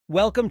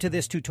Welcome to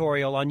this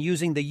tutorial on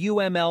using the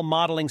UML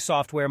modeling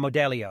software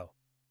Modelio.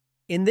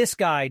 In this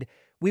guide,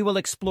 we will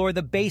explore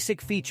the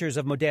basic features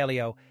of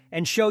Modelio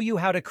and show you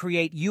how to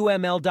create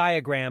UML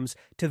diagrams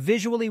to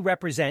visually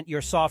represent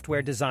your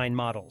software design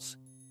models.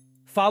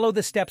 Follow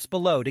the steps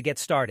below to get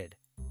started.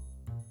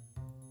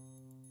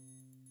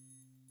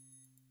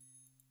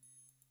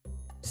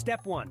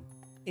 Step 1.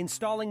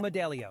 Installing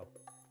Modelio.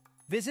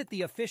 Visit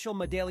the official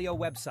Modelio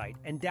website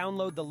and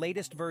download the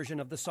latest version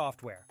of the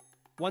software.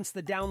 Once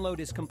the download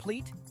is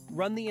complete,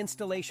 run the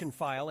installation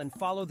file and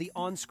follow the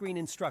on-screen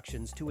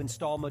instructions to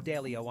install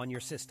Modelio on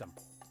your system.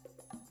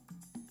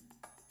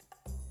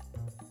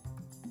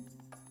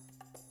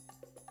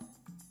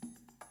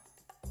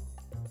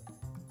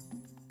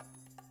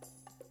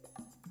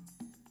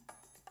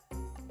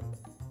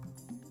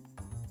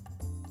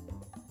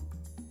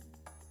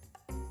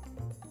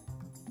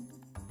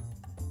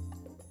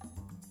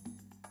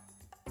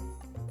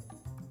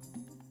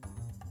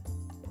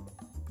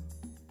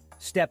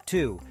 Step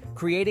 2.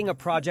 Creating a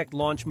project.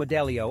 Launch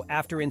Modelio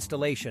after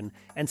installation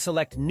and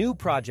select New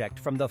Project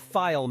from the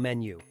File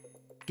menu.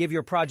 Give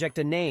your project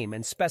a name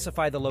and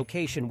specify the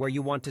location where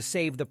you want to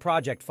save the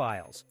project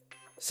files.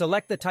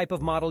 Select the type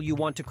of model you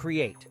want to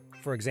create,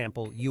 for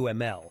example,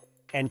 UML,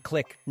 and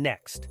click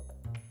Next.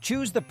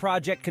 Choose the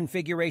project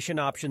configuration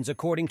options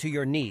according to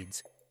your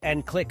needs,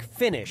 and click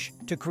Finish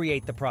to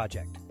create the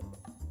project.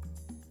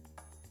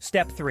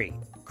 Step 3.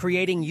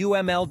 Creating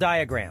UML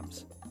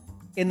diagrams.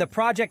 In the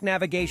Project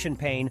Navigation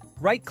pane,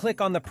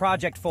 right-click on the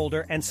project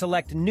folder and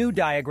select New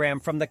Diagram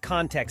from the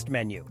Context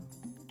menu.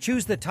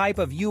 Choose the type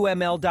of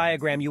UML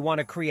diagram you want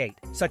to create,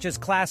 such as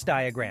Class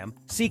Diagram,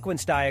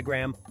 Sequence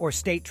Diagram, or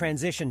State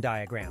Transition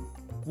Diagram.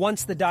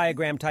 Once the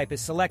diagram type is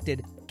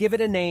selected, give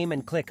it a name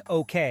and click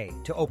OK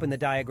to open the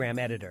diagram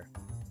editor.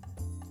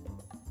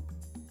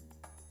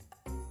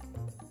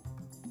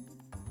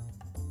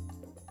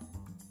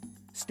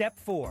 Step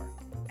 4.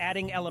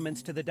 Adding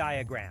elements to the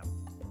diagram.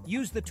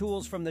 Use the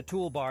tools from the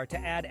toolbar to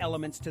add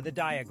elements to the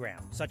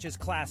diagram, such as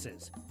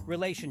classes,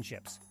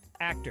 relationships,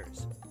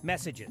 actors,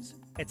 messages,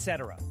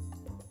 etc.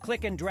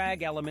 Click and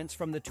drag elements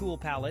from the tool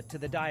palette to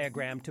the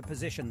diagram to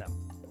position them.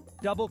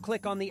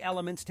 Double-click on the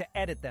elements to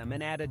edit them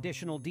and add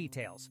additional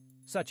details,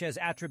 such as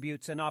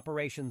attributes and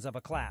operations of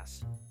a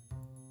class.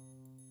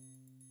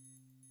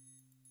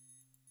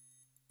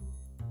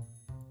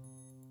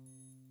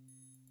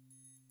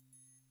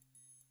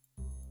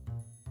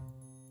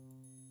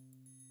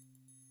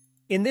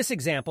 In this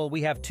example,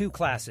 we have two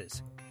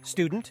classes,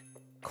 student,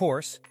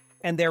 course,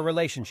 and their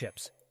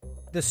relationships.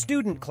 The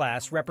student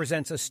class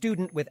represents a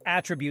student with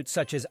attributes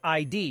such as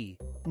ID,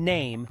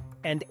 name,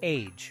 and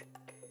age.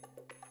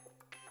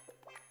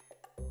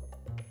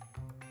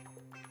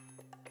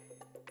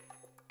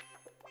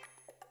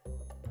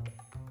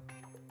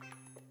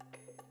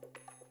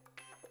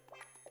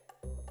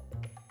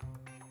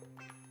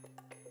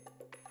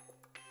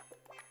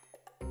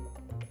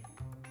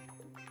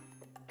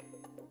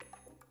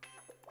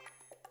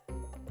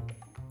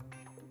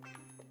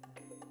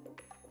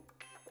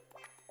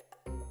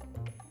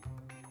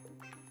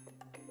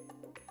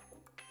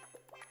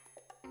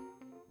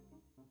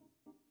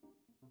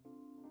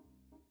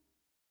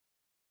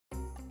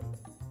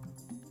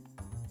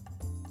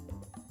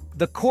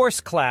 The course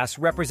class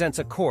represents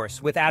a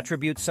course with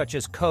attributes such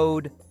as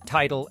code,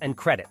 title, and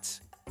credits.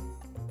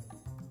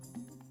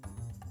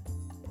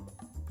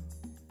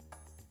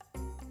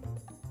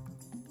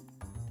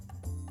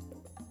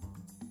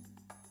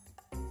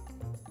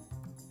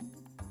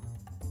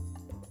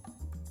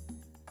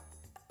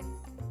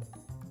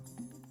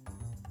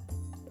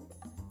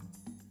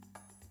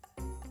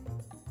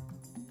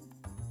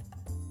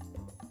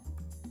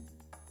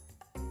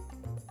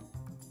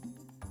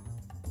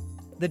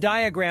 The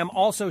diagram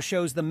also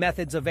shows the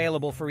methods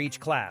available for each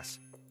class.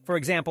 For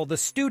example, the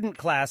student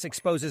class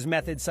exposes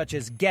methods such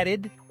as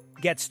getted,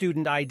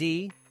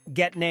 getStudentID,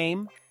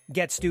 getName,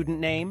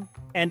 getStudentName,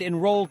 and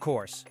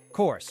enrollCourse,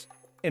 course,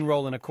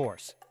 enroll in a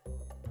course.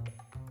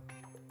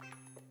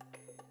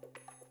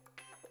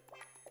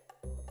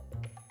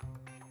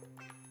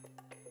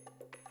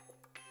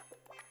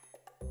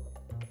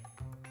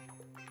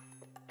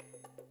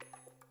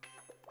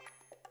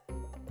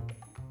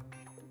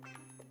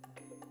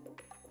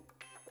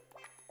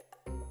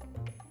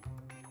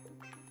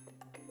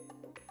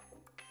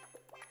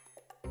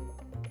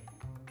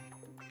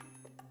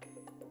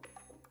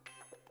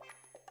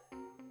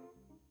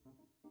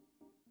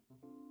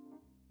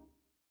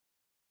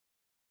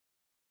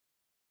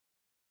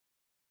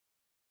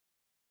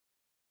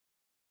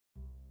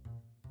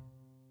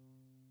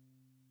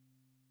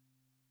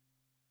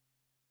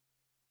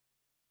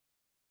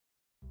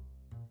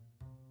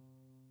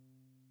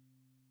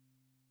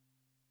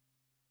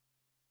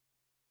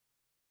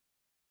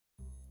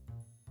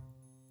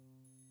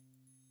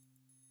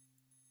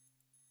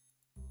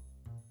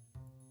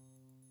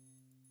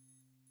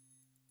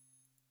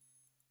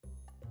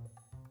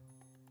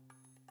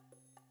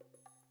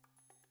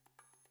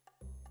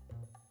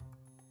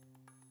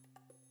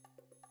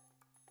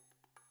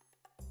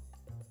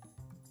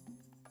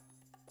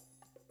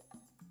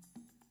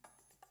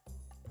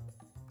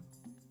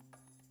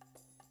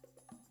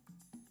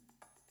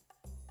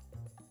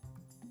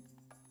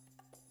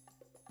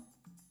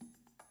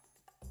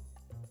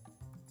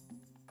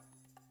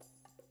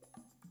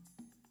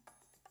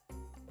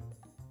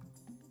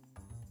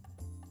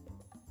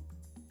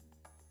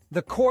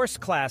 The course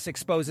class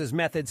exposes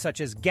methods such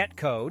as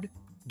getCode,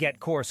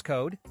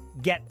 getCourseCode,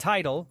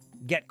 getTitle,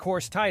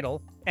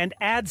 getCourseTitle, and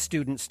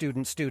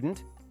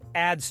addStudent,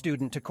 add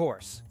student to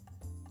course.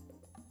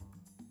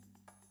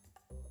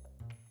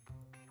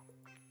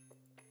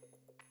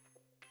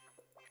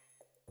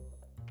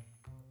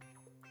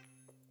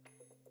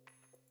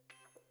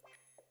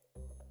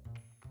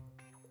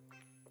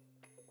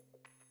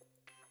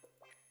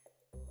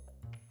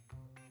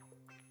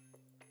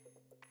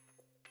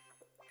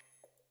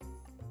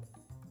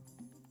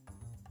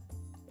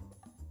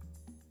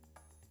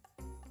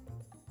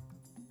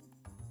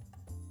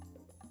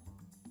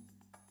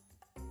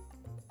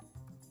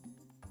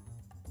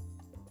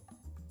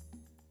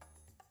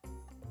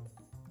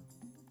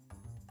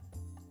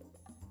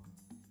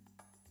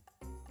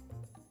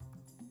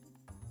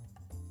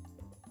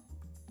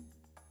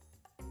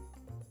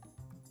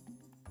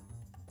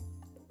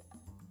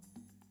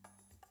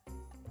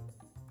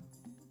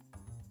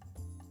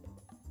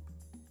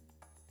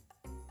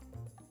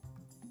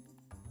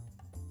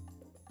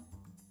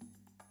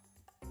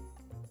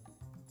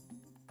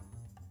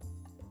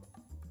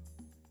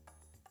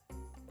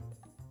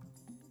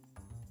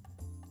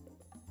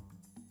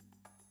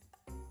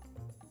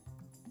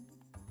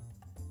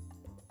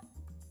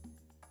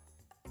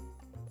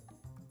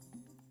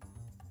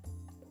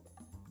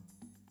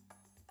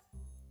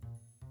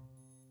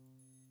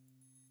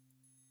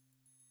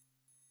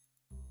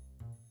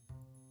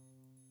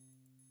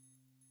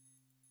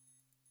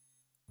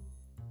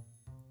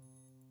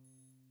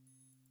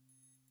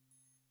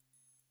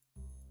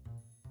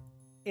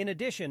 In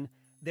addition,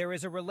 there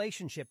is a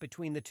relationship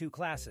between the two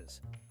classes.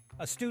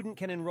 A student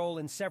can enroll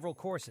in several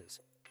courses,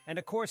 and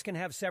a course can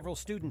have several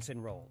students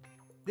enrolled.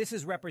 This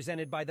is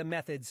represented by the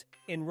methods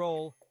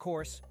enroll,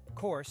 course,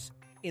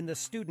 in the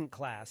student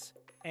class,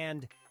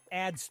 and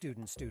add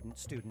student,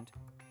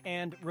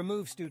 and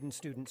remove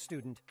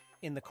student,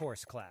 in the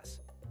course class.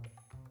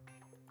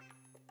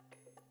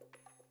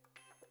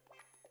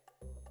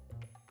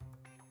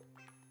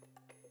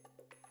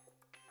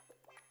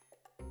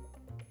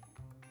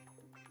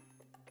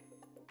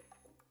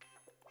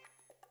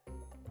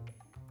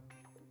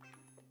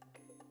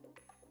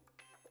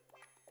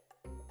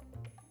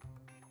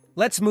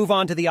 Let's move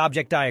on to the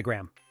object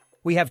diagram.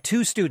 We have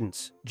two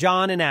students,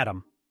 John and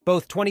Adam,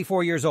 both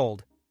 24 years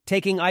old,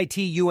 taking IT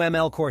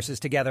UML courses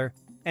together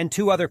and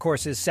two other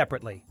courses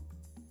separately.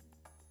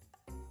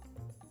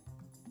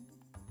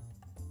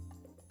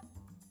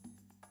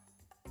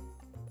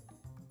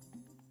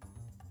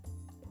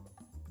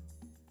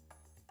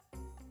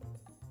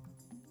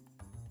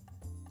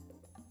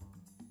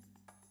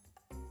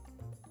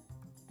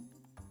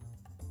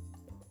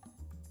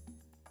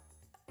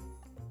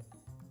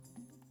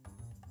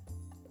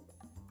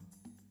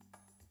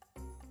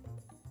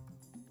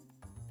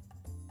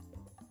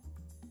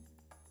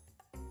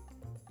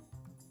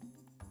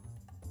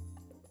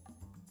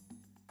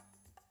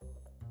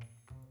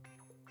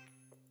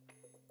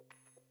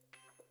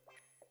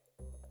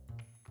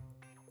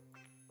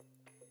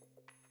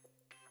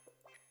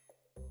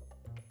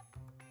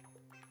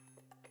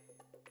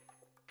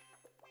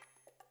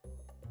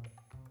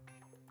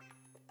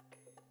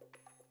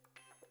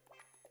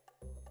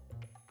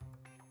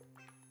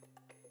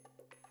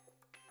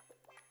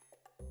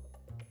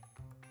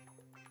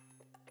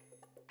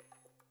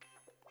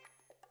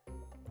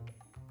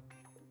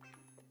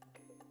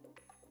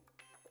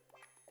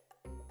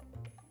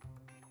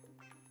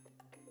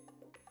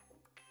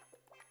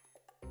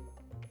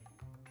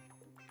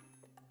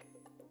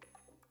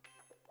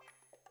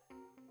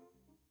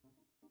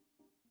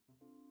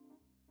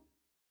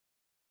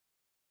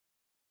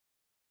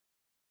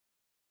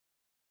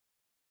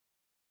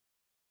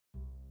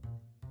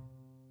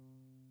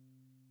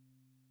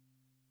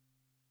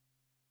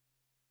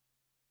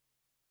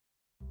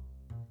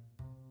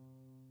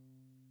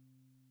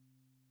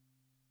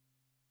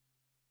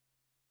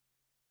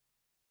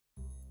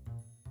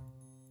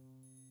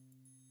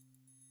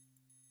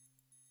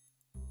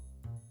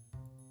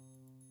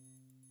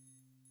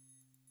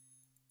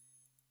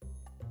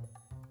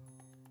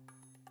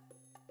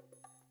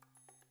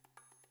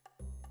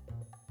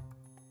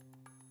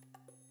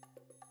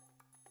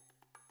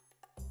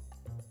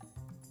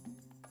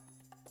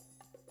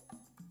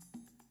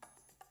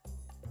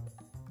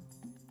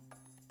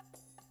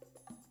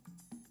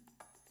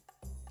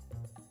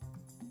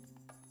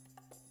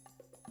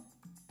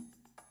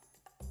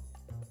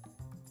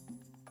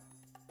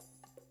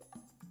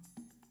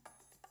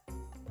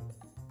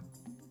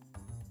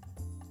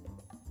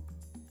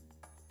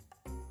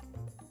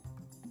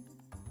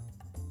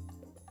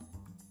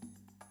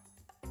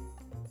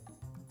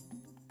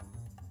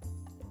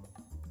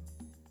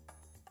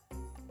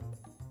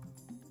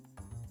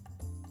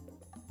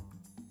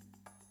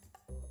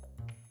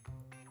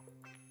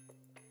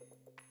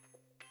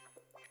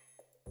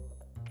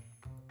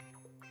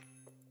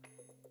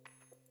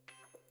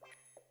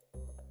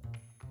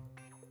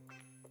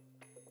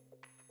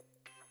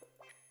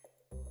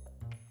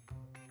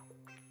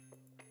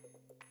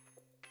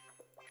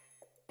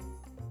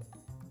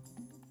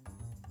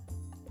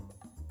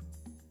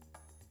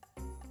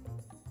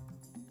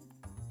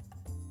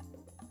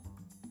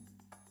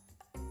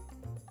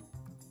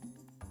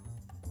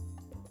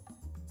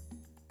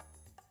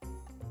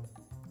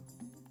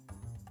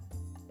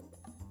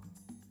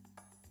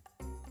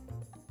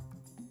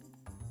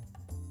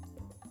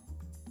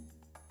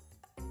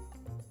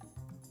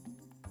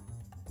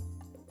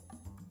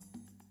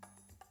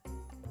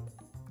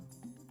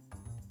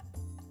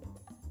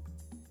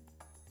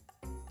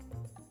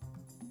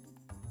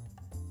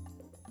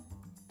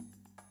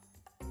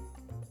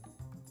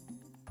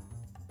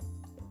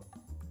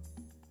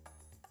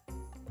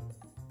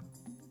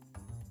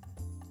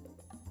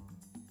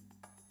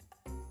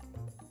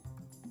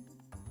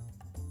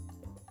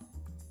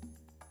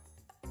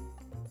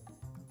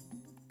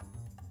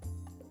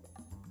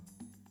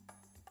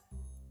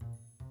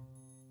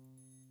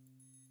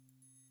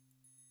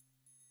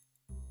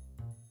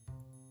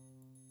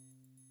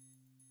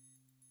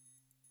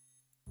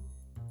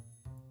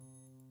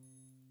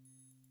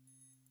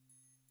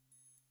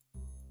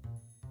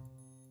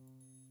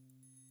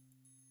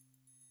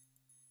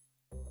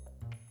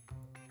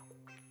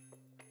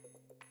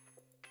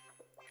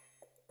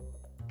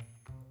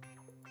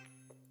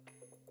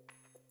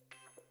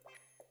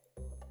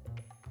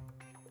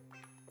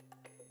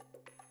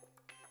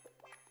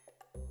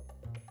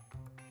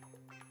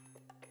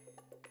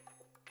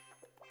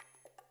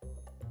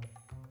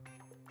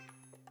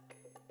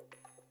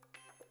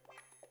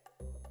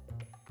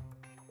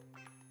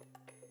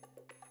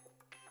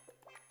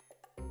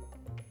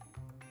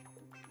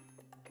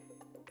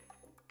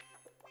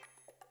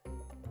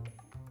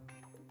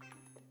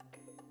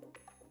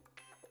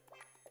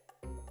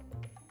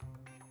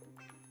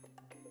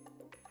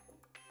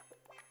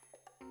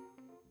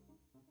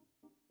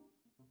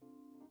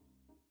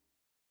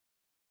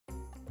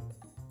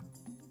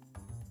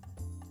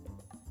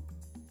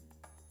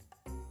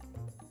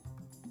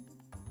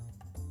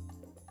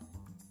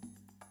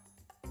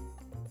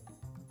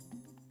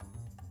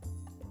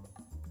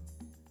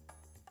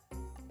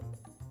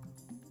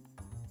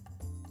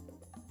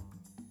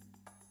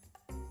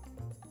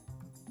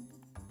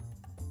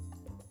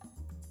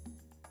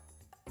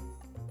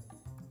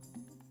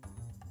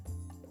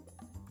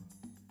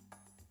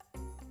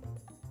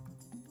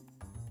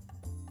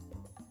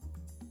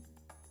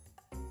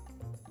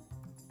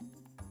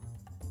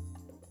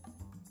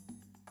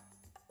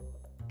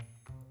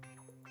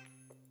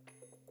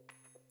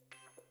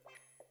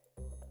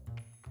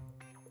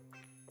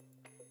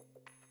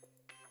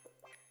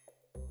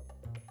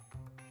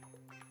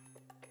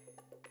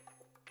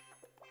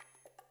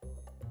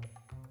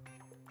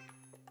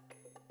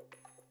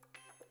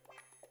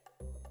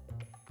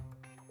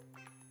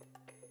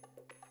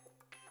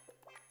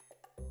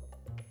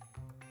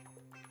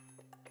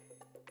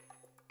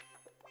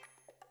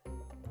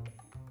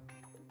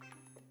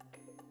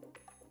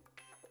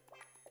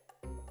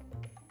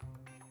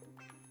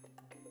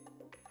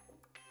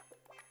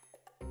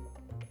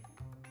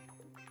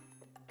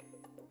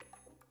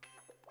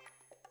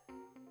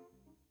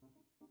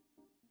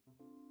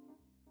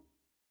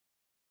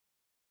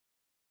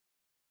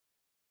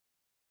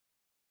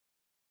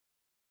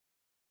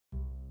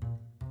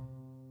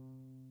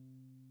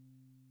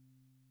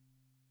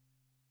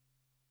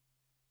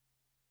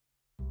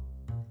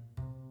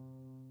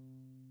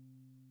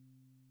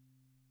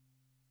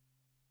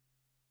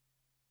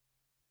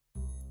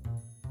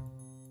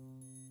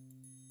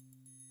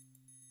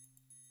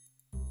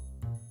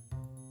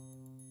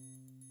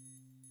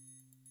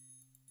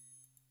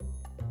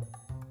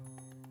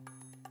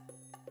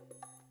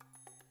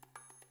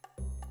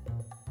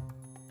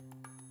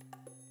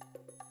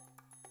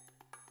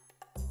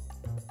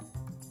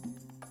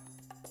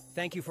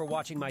 Thank you for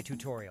watching my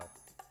tutorial.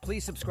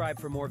 Please subscribe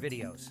for more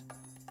videos.